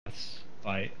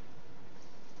fight.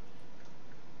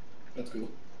 That's cool.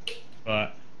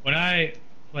 But when I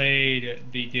played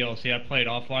the DLC, I played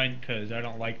offline because I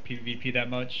don't like PvP that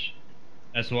much.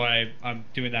 That's why I'm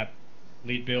doing that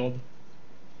lead build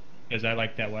because I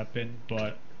like that weapon.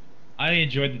 But I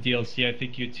enjoyed the DLC. I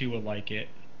think you two would like it.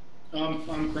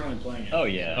 I'm currently playing it. Oh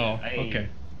yeah. Oh, okay.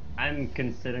 I'm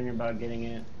considering about getting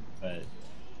it, but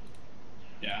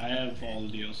yeah, I have all the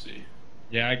DLC.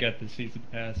 Yeah, I got the season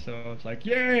pass, so it's like,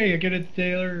 yay! I get it a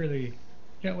day early.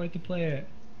 Can't wait to play it.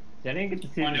 I didn't get the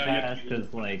season pass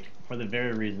because, like, for the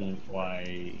very reason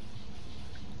why,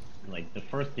 like, the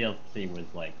first DLC was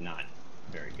like not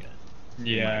very good.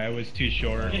 Yeah, it was too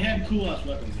short. It had cool ass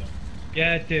weapons though.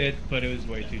 Yeah, it did, but it was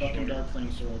way too short. Fucking Dark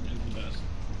Flame Sword is the best.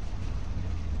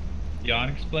 The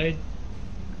Onyx Blade?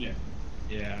 Yeah.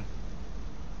 Yeah.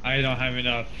 I don't have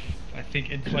enough, I think,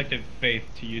 intellect and faith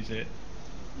to use it.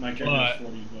 My character's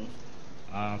 40 both.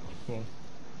 Ah, cool.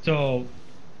 So,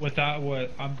 without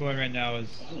what I'm going right now is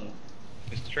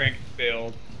a strength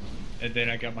build, and then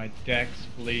I got my dex,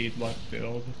 bleed, luck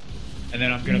build, and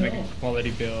then I'm gonna make a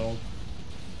quality build,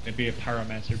 and be a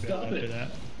pyromancer build after that.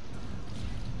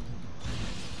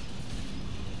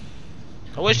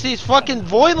 I wish these fucking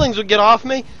voidlings would get off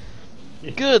me.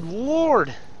 Good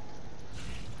lord.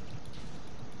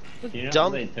 You know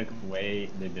Dumb. they took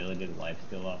away the ability to life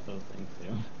steal off those things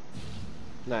too?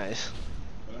 Nice.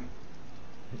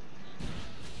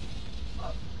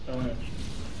 Oh, yeah.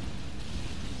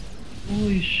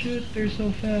 Holy shit, they're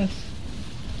so fast.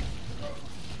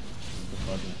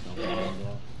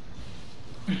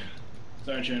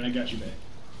 Sorry, Sharon, I got you, babe.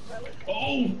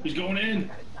 Oh, he's going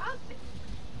in.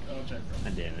 Oh, check, bro. I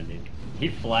did. He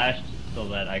flashed so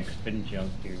that I couldn't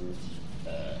jump to.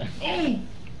 Oh!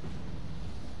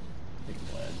 Big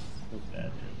flash. So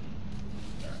bad.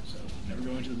 Alright, so never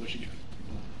go into the bush again.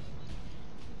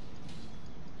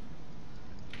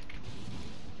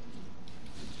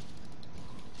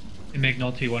 Hey,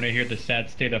 Mcnolty, want to hear the sad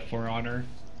state of For Honor?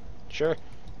 Sure.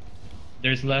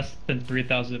 There's less than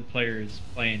 3,000 players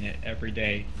playing it every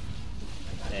day.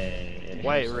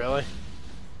 Wait, really?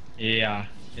 Yeah,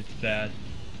 it's sad.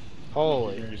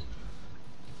 Holy.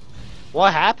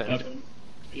 What happened?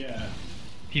 Yeah.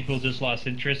 People just lost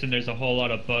interest, and there's a whole lot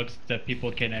of bugs that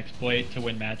people can exploit to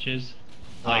win matches.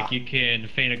 Like you can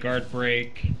feint a guard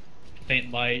break,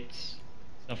 feint lights,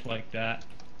 stuff like that.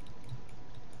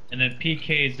 And then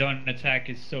PK's zone attack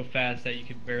is so fast that you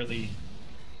can barely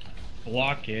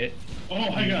block it. Oh,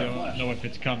 I you got don't flash. know if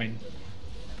it's coming.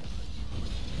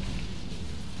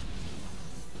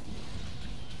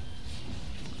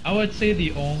 I would say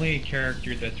the only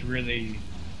character that's really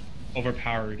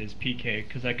overpowered is PK,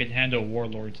 because I can handle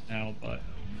warlords now, but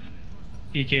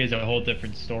PK is a whole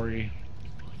different story.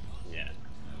 Yeah.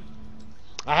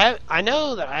 I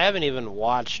know that I haven't even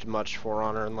watched much For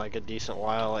Honor in like a decent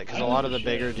while, like, because a lot of the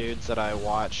bigger dudes that I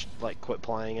watched like quit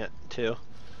playing it too.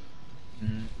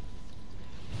 Mm-hmm.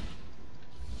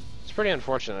 It's pretty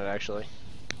unfortunate actually,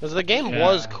 because the game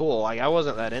was cool. Like, I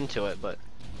wasn't that into it, but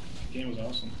The game was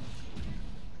awesome.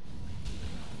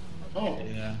 Oh.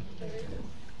 Yeah.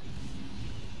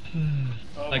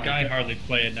 Oh Like, my I God. hardly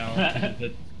play it now because of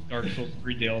the Dark Souls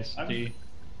 3 DLC. I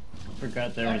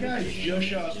forgot there That was guy a just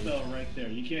shot a spell right there.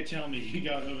 You can't tell me he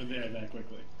got over there that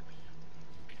quickly.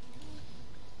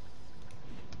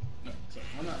 No, sorry,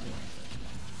 I'm not doing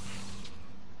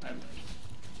that. I'm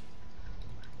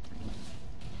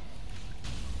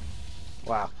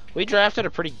wow. We drafted a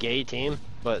pretty gay team,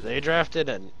 but they drafted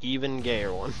an even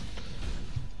gayer one.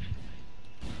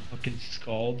 Fucking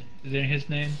Scald. Is it his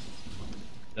name?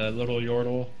 The little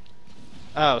Yordle?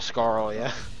 Oh, Scarl,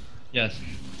 yeah. Yes.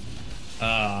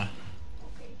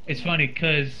 It's funny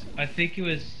because I think it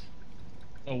was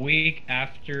a week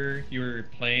after you were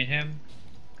playing him,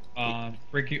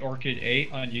 Ricky Orchid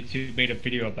 8 on YouTube made a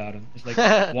video about him. It's like,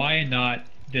 why not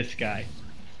this guy?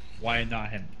 Why not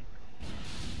him?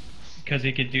 Because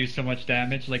he could do so much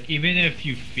damage. Like, even if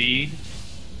you feed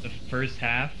the first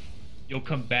half, you'll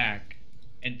come back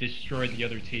and destroy the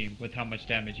other team with how much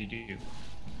damage you do.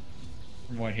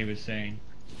 From what he was saying.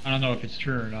 I don't know if it's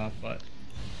true or not, but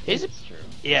He's true.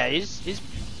 Yeah, he's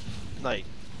like,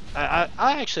 I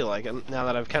actually like him now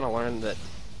that I've kind of learned that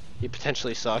he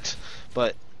potentially sucks,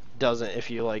 but doesn't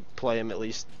if you like play him at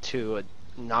least to a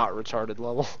not retarded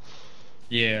level.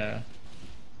 yeah.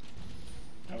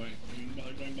 Oh wait, I'm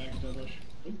going back to the bush.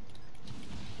 Oop.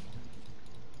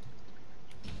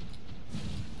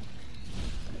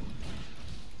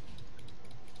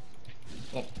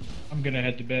 Well, I'm gonna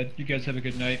head to bed. You guys have a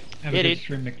good night. Have a Yeah, good dude.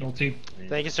 stream, McNulty.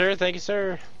 Thank you, sir. Thank you,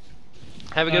 sir.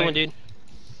 Have a good Bye. one, dude.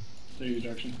 There you go,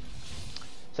 Jackson.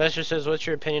 Thatcher says, what's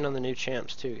your opinion on the new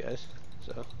champs, too, guys?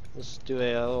 So let's do a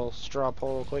little straw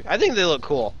poll real quick. I think they look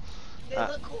cool. They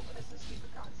look cool, but it's a stupid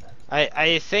concept.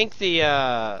 I think the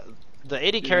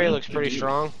AD carry looks pretty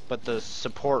strong, but the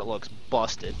support looks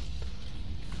busted.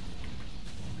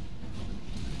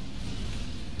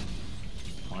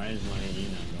 Why is my AD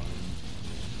not going?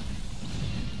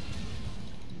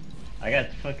 I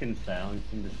got fucking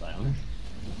silenced into silence.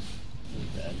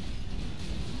 That's bad.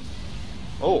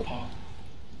 Oh.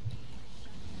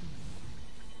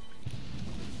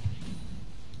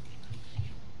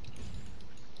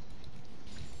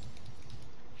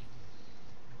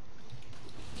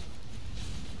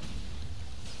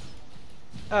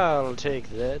 I'll take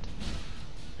that.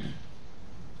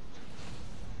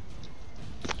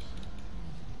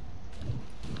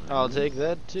 I'll take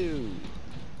that too.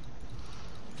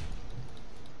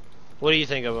 What do you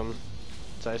think of him,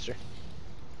 Zeister?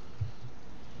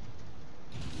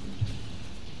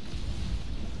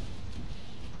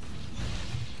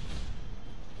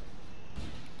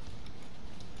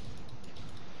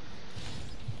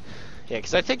 Yeah,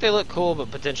 because I think they look cool,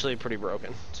 but potentially pretty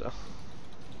broken. So,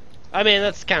 I mean,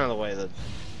 that's kind of the way that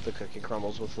the cookie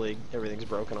crumbles with League. Everything's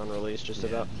broken on release, just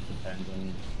about. Depends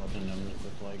on what the numbers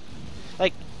look like.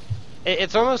 Like,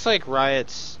 it's almost like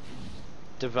Riot's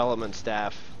development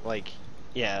staff, like,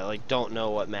 yeah, like, don't know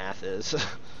what math is.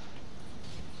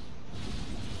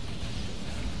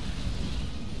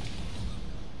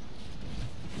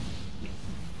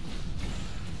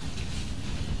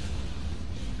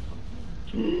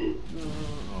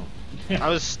 I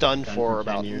was stunned for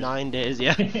about 9 days,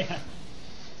 yeah.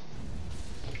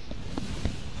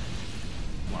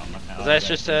 That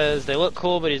just says, they look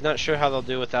cool, but he's not sure how they'll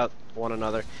do without one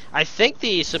another. I think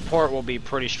the support will be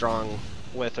pretty strong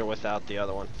with or without the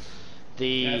other one.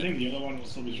 Yeah, I think the other one will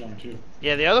still be strong too.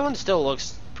 Yeah, the other one still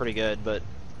looks pretty good, but...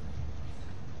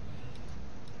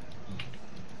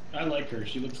 I like her.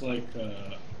 She looks like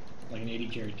an 80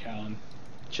 carry Talon.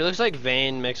 She looks like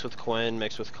Vayne mixed with Quinn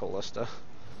mixed with Callista.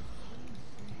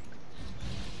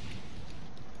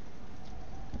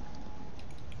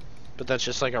 But that's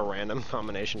just like a random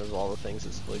combination of all the things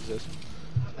that still exist.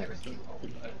 Okay,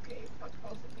 fuck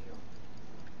both of you.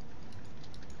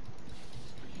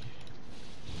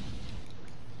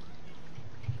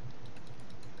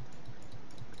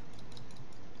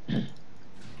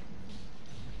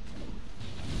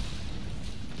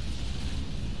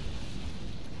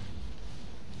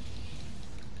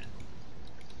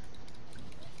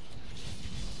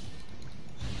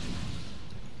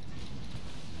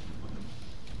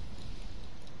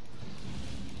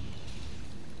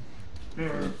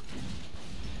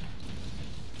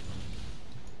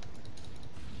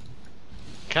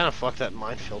 Kind of fucked that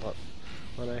minefield up.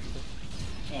 What accident?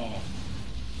 Oh.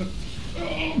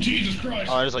 Oh, Jesus Christ!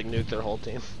 Oh, I just like nuked their whole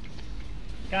team.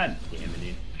 God damn it,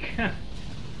 dude.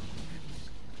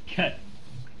 God.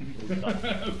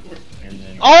 And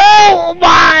then... Oh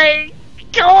my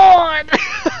god!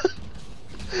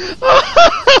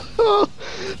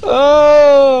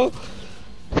 Oh!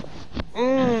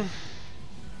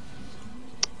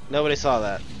 Nobody saw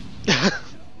that.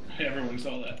 Everyone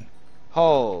saw that.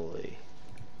 Holy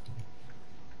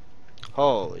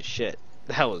shit.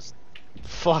 That was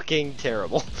fucking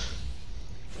terrible.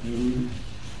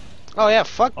 Oh yeah,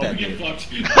 fuck that Get dude. fucked.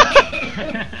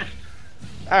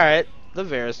 Alright, the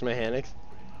Varus mechanics.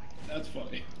 That's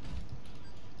funny.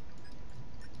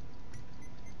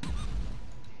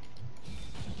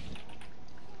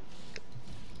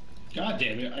 God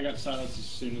damn it, I got silenced as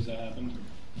soon as that happened.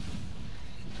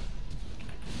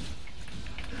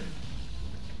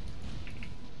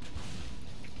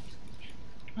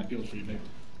 I feel for you, babe.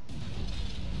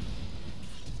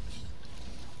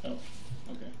 Oh,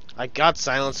 okay. I got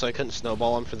silenced so I couldn't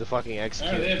snowball him for the fucking Alright,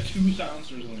 execute. they have 2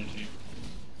 silencers on their team.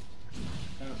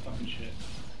 Kind of fucking shit.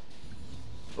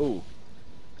 Ooh.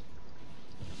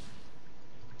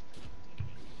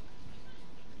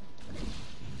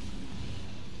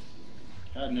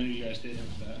 God, none of you guys did him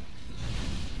with that.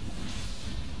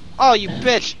 Oh, you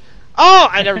bitch! Oh,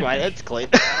 I never mind. That's clean.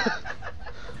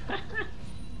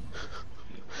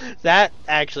 That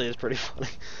actually is pretty funny.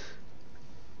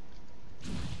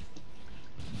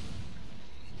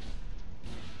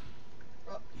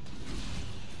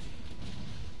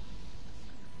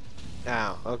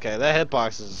 Ow. Okay, that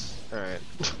hitbox is alright.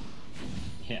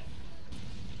 Yeah.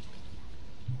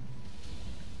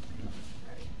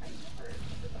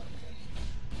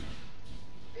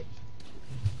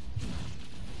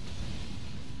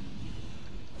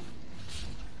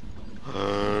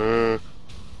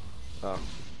 Oh.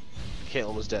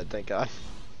 Caitlyn was dead, thank God.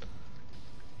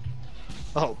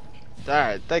 Oh.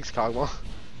 Alright, thanks, Kog'Maw.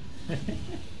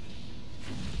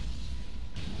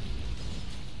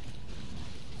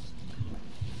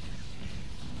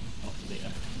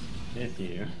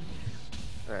 you.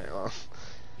 Alright, well.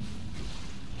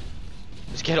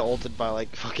 Just get ulted by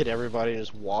like fucking everybody and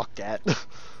just walked at.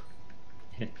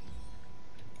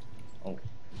 Oh.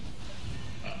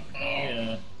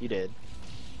 Yeah. You did.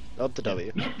 Up the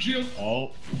W. Nope, shield.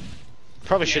 Oh.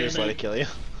 Probably should have Yeah, just let man. it kill you.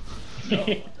 No, fuck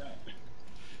that.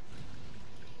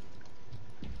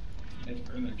 It's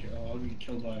earn that kill. I'll get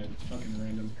killed by a fucking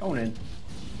random. Going in.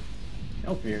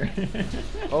 No fear.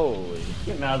 Holy.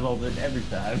 Get mouse ulted every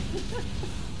time.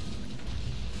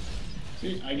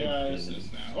 See, I got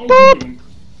assist now. Oh, Boop! boom.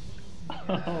 Oh,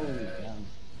 damn.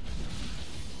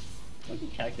 What's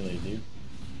it calculate, dude?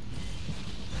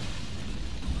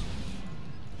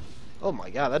 Oh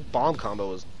my god, that bomb combo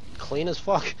was clean as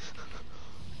fuck.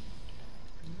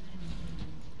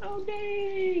 Oh,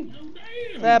 dang! Oh,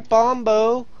 damn. That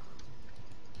bombo.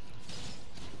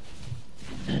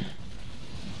 I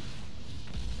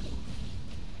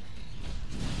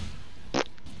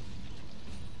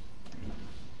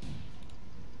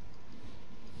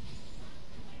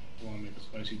want to make a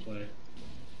spicy play.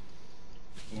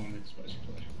 I want to make a spicy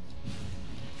play.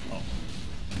 Oh.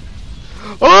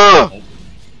 Oh!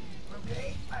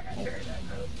 Okay, I got carried that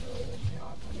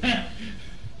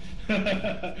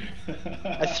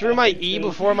I threw my E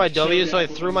before my W, so I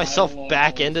threw myself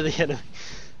back into the enemy.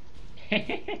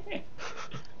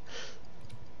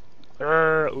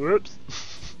 Whoops.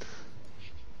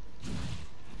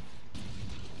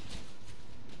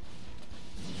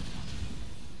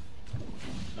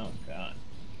 Oh, God.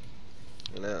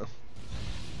 I know.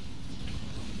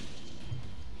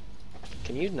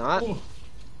 Can you not? Oh.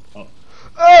 Oh.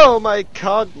 Oh my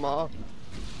Kog'Maw.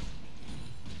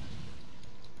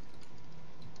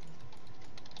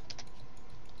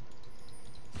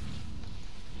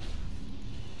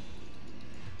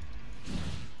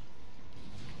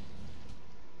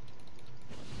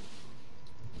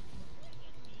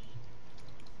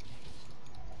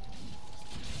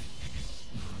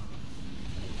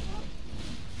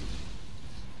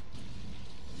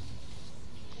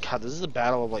 God, this is a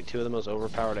battle of like two of the most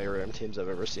overpowered ARAM teams I've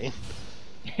ever seen.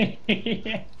 Yeah.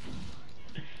 If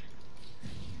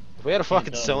we had a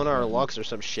fucking does, Sonar or man. Lux or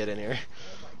some shit in here.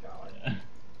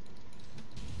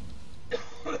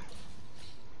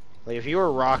 Like if you were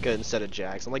Raka instead of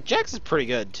Jax, I'm like Jax is pretty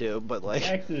good too, but like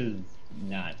Jax is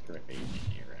not great in ARAM.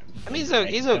 I mean, he's I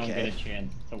don't okay. get a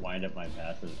chance to wind up my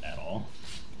passes at all.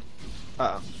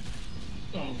 Uh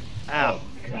Oh. oh. Ow. Oh,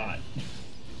 God.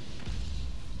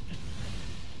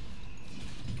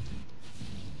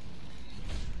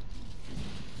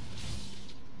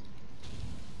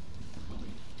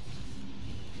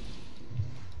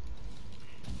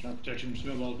 Trying to protect you from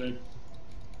snowballs, babe.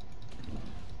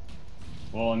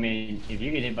 Well, I mean, if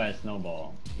you get hit by a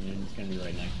snowball, you're just gonna be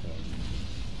right next to him.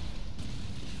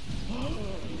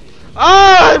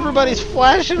 Ah! Everybody's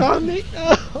flashing on me.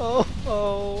 Oh.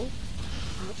 Oh.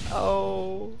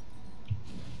 Oh.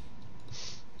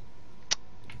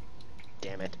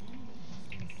 Damn it.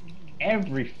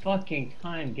 Every fucking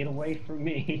time, get away from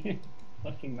me.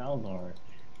 Fucking Malzahar.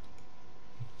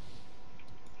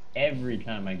 Every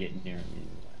time I get near him, he's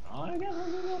like, oh, I got a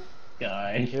little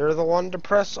guy. You're the one to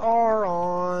press R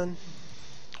on.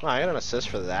 Oh, I got an assist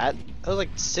for that. That was like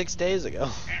 6 days ago.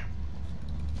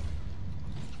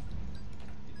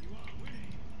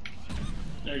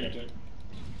 There you go, Ted.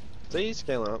 See,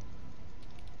 scaling up.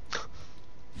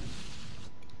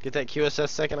 Get that QSS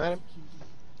second item.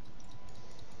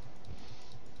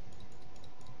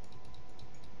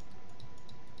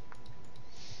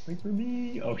 Wait for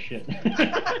me. Oh shit.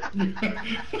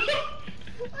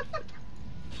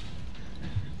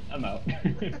 I'm out.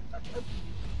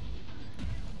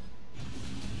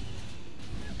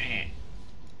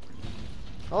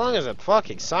 How long is that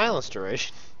fucking silence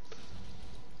duration?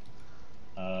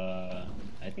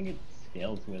 I think it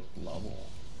scales with level.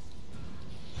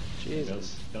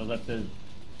 Jesus. Goes up to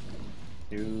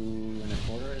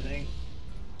 2.25, I think.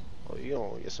 Oh, you don't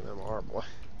want to get some MR, boy.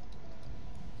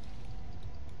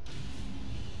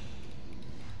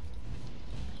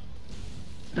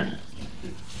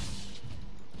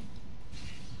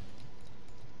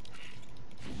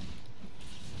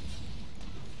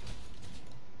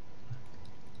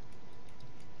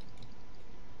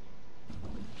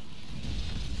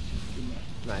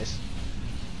 Nice.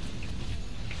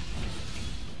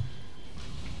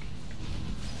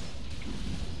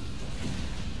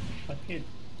 Fucking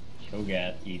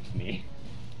Cho'Gath eats me.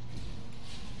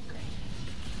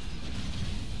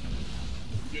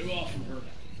 Get off of her.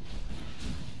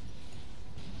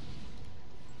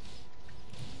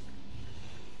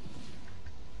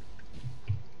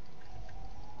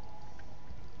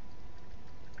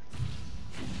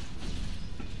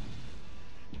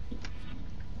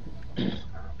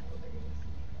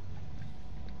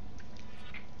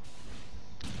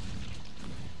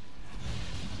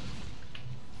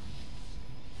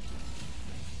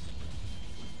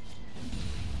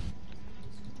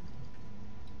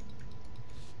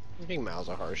 Fucking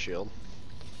Malzahar shield.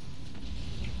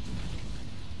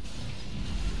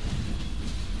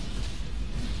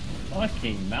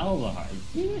 Fucking Malzahar.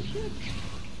 See this shit?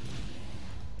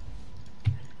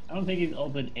 I don't think he's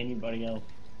ulted anybody else.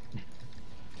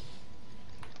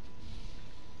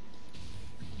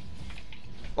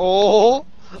 Oh!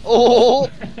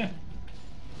 Oh!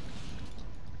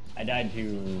 I died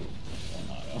to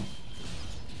one auto.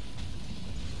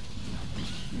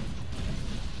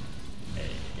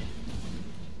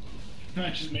 I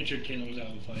just made sure Kayla was out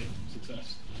of the fight.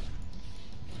 Success.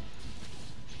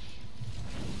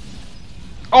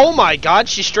 Oh my god,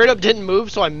 she straight up didn't move,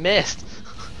 so I missed.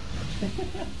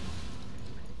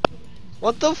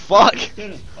 What the fuck?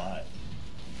 Good spot.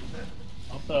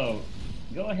 Also,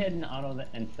 go ahead and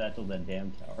and settle the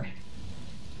damn tower.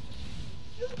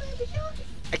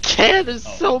 I can't, there's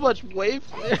Oh. so much wave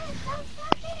there.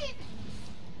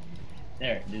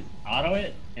 There, just auto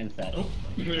it and settle.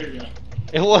 Oh, there you go.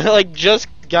 It was like just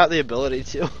got the ability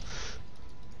to.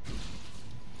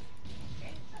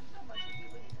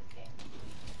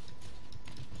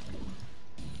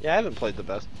 Yeah, I haven't played the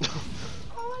best.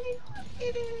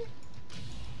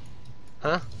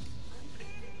 Huh?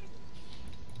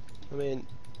 I mean,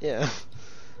 yeah.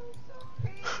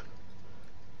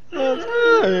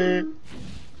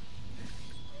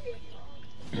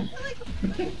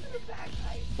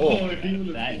 Oh, if he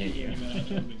would've that hit you. that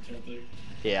would've been terrible.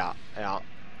 Yeah, yeah.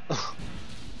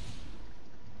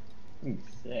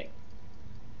 Sick.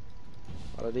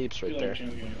 A lot of deeps I right feel there. like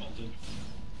Cham's getting ulted.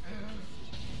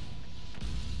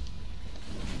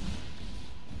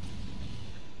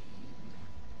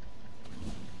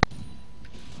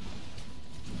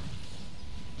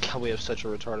 God, we have such a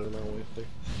retarded amount of wave there.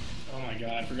 Oh my god,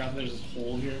 I forgot there's this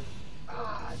hole here.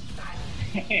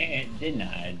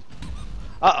 Denied.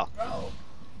 Uh-oh.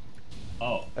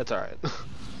 Oh. That's alright.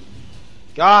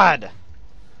 God!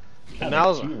 God,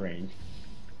 Malza. two range.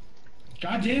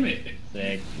 God damn it!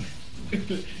 Sick.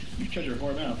 You shut your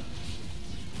whore mouth.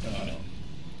 Oh.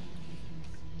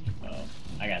 Oh,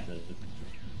 I got this.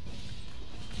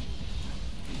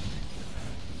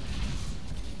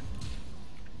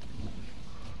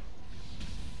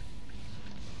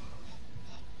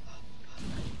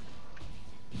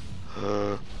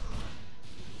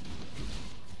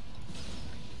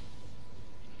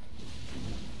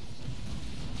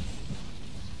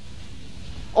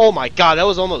 Oh my god, that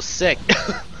was almost sick.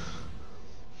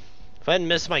 If I hadn't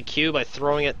missed my cue by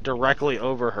throwing it directly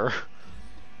over her.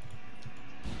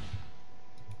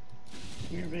 Come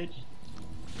here, bitch.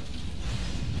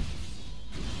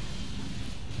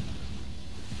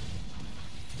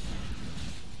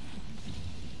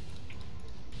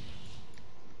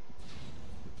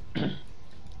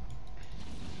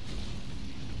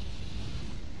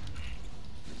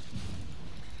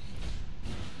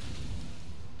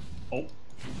 Oh.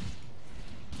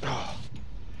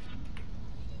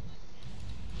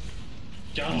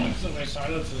 God, so many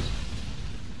silences.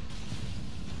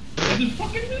 What the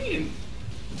fucking minion?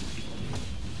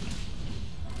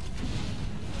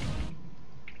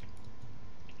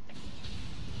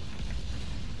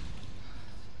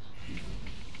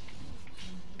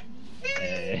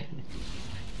 Hey.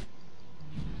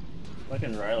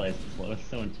 Fucking Riley's flow is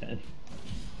so intense.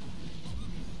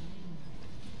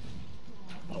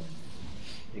 Oh.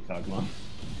 Hey, Kog'Maw.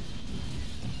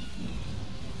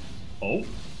 Oh.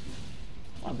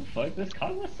 What the fuck? This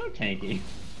Kog'Maw's so tanky.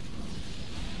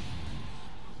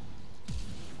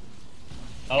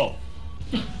 Oh.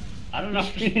 I don't know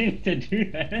if you need to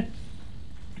do that.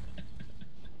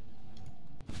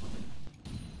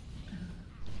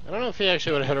 I don't know if he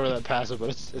actually would have hit her with that passive, but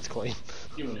it's clean.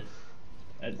 You would've.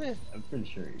 I'm pretty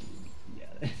sure you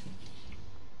got it.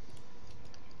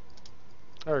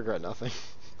 I regret nothing.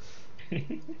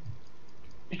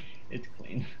 It's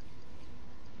clean.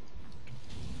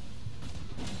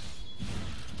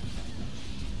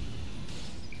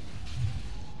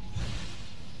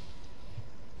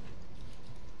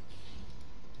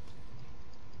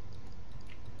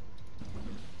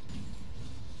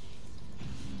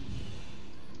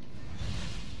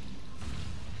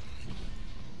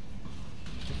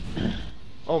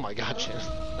 Oh my god, Shin.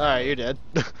 Alright, you're dead.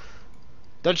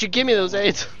 Don't you give me those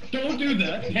aids. Don't do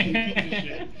that!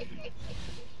 Shit.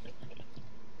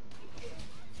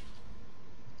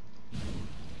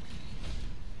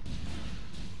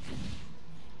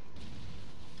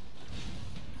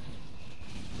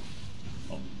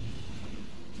 Oh.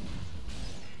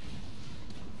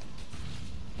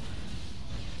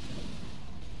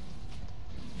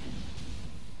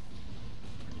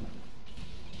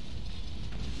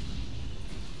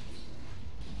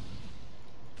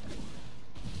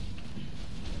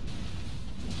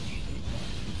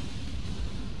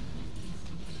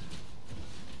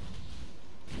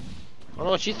 don't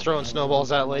know what you throwing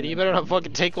snowballs at, lady. You better not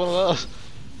fucking take one of those.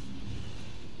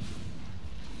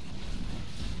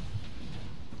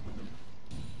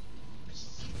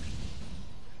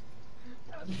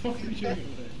 What the fuck are you doing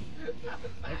over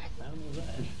there?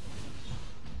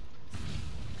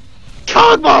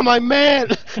 Kog'Maw, my man!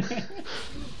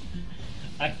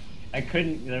 I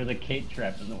couldn't, there was a Kate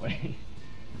trap in the way.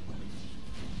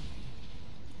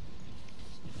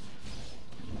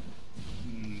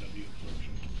 W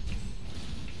absorption.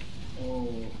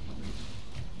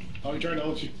 Oh, he tried to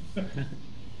ult you.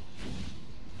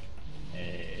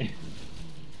 Hey.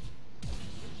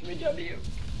 Give me W.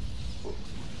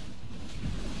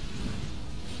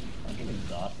 Fucking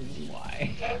exhausted me,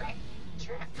 why?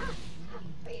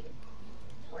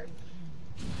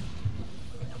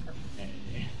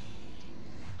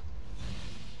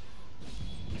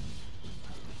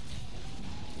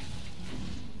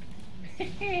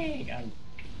 Hey, got him.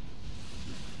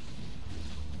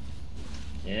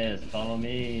 Yes, follow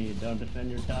me. Don't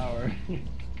defend your tower.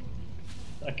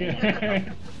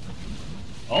 Sucker.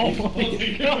 Oh,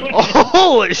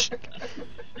 Holy shit!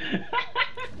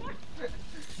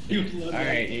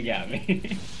 Alright, you got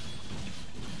me.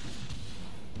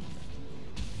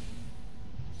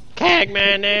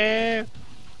 Kog'Maw!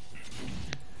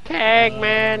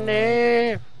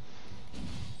 Kog'Maw!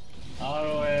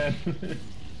 Auto F.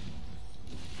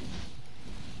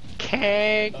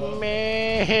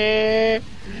 Kog'Maw!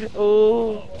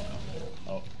 Ooh.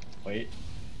 Oh, wait. Oh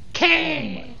Kog!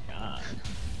 my god.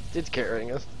 It's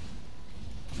carrying us.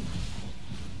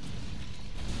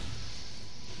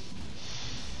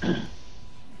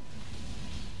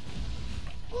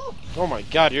 Oh my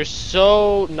god, you're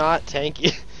so not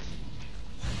tanky.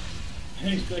 I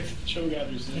expect to choke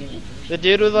out your soon. The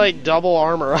dude with like double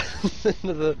armor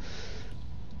into the.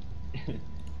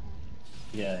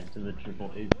 Yeah, into the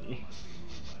triple AC.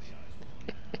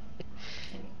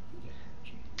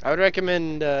 I would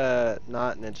recommend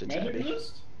not Ninja Magic Tabby.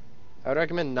 list? I would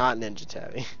recommend not Ninja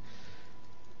Tabby.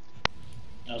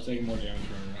 I was taking more damage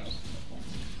running around.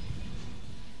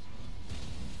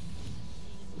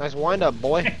 Nice wind up,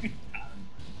 boy.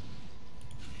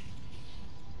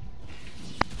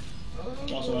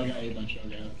 Also, I got 8 on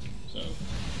choke out, so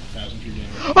 1,000 true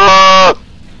damage. Ah!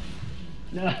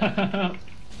 No.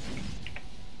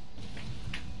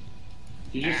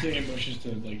 You're just sitting in bushes to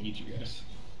like eat you guys.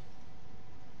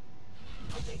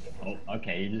 Oh,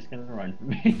 okay, you're just gonna run from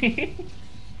me.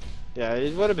 Yeah,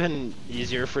 it would have been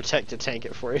easier for Tech to tank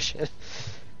it for you, shit.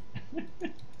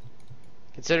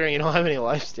 Considering you don't have any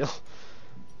lifesteal.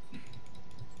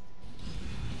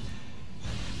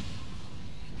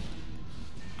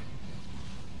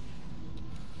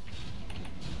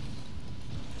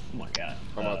 Oh my god.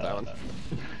 How about that one?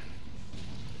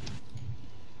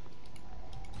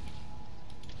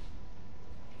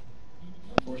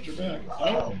 Forced her back.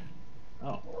 Oh!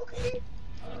 Oh.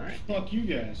 Alright. Fuck you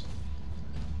guys.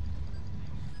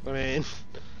 I mean,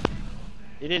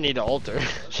 you didn't need to alter.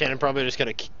 Shannon probably just got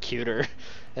a cute her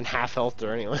and half health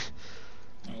her anyway.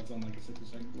 Oh, it's on like a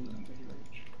 60-second cooldown. Thank you very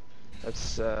much.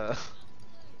 That's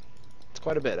it's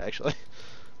quite a bit actually.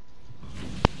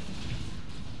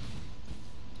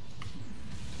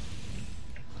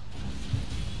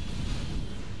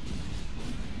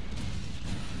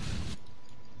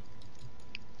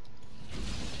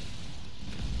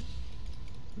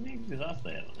 How many exhausts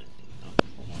they have on this thing? Oh,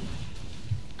 hold on.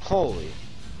 Holy.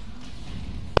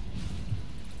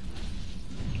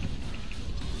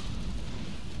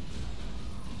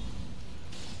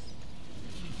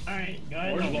 Alright, go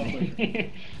ahead. Where's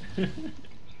Nobody.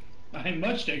 I'm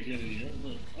much tankier than you.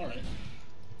 Look, alright.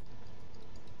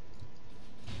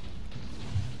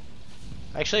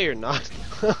 Actually, you're not.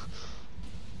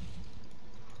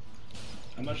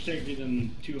 I'm much tankier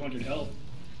than 200 health.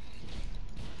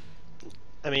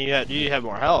 I mean, you have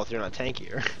more health. You're not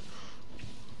tankier.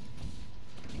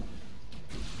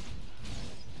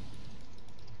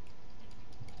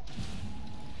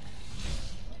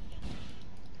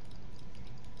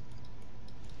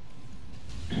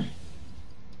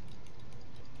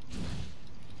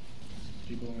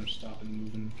 People are stopping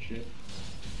moving shit.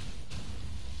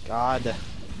 God.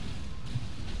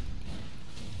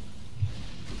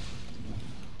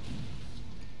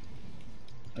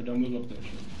 Oh, don't move up there.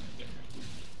 Shit.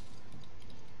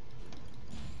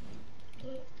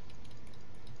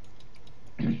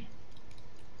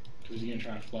 Because he's gonna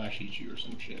try to flash eat you or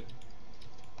some shit.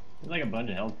 There's like a bunch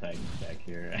of health tags back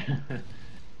here. I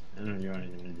don't know if you want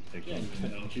anything to just fix Yeah,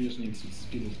 it. no, she just needs some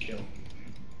people to kill.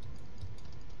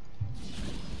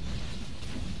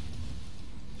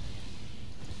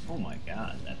 Oh my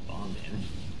god, that bomb damage.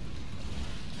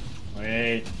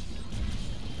 Wait.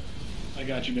 I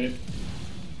got you, babe.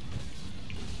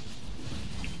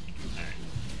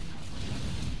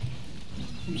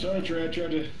 I'm sorry, Trey. I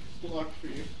tried to block for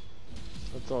you.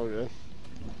 That's all good.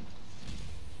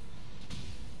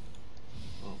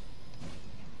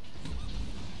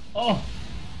 Oh!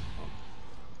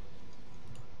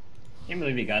 Can't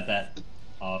believe we got that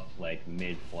off like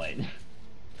mid-flight.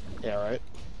 Yeah, right.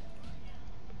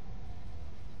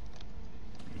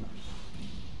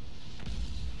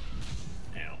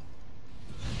 Ow.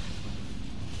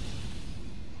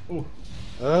 Ooh.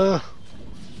 Rough.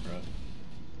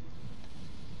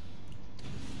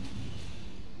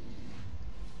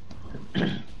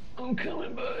 I'm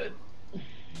coming, bud.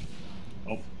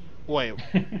 Oh. Wait,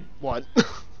 what?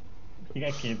 You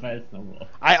got kicked by a snowball.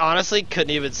 I honestly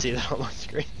couldn't even see that on my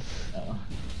screen. Oh.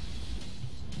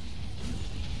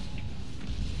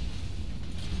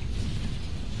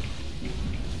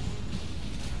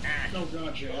 Oh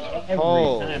god, Jay. Every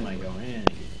Oh. time I go in, it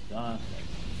gets exhausting.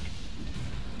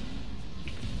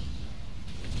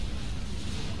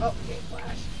 Oh, okay,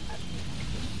 flash.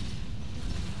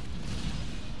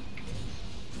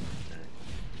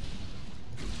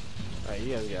 Alright,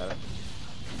 you guys got it.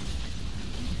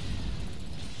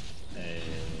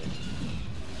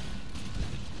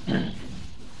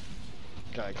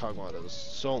 God, Kog'Maw does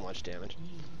so much damage.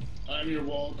 I'm your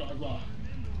wall, Kog'Maw.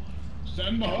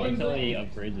 Stand Wait behind until me. he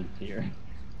upgrades his tier.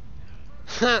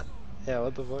 Yeah,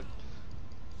 what the fuck?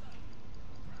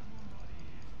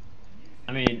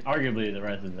 I mean, arguably the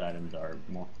rest of his items are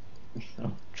more.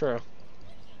 So. True.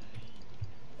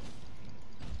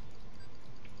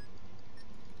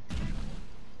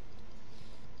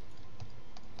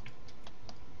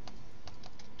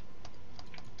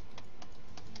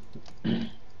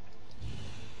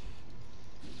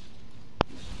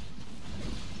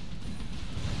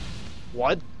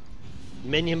 What?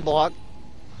 Minion block?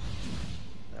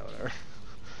 No, whatever.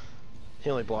 He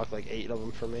only blocked like 8 of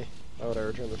them for me. Why would I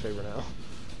return the favor now?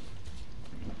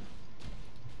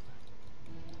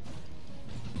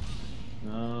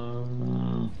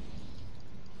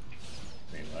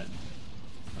 Wait, what?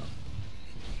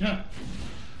 Yeah.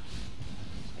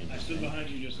 I stood behind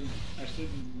you, Justin. I stood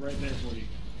right there for you.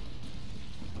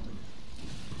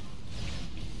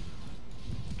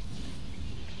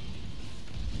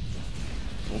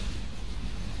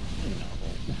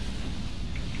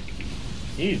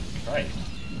 Jesus Christ.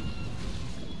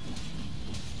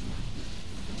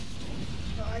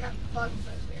 No, I got fucked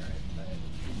by Spirit, but...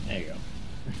 There you go.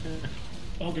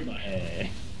 Oh, goodbye.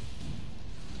 Hey.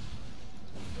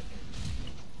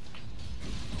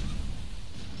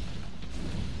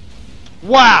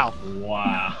 Wow!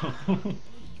 Wow.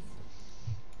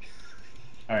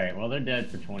 Alright, well they're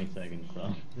dead for 20 seconds,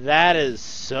 so. That is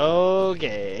so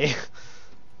gay.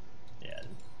 Yeah.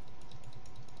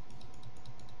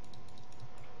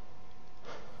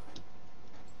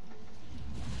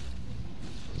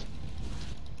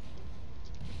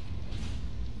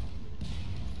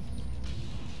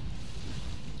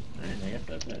 Alright, I guess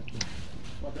that's it.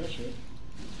 Fuck that shit.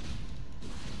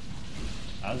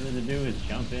 All they had to do is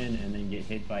jump in and then get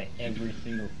hit by every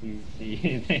single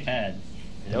CC they had.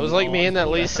 It was like me in that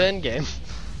Lee Sin game.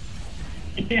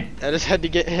 Yeah. I just had to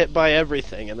get hit by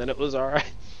everything and then it was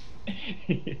alright.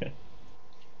 Yeah.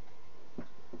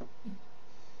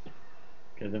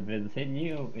 Because if it's hitting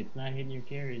you, it's not hitting your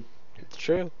carries. It's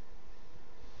true.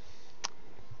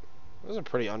 It was a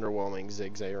pretty underwhelming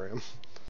Ziggs ARAM.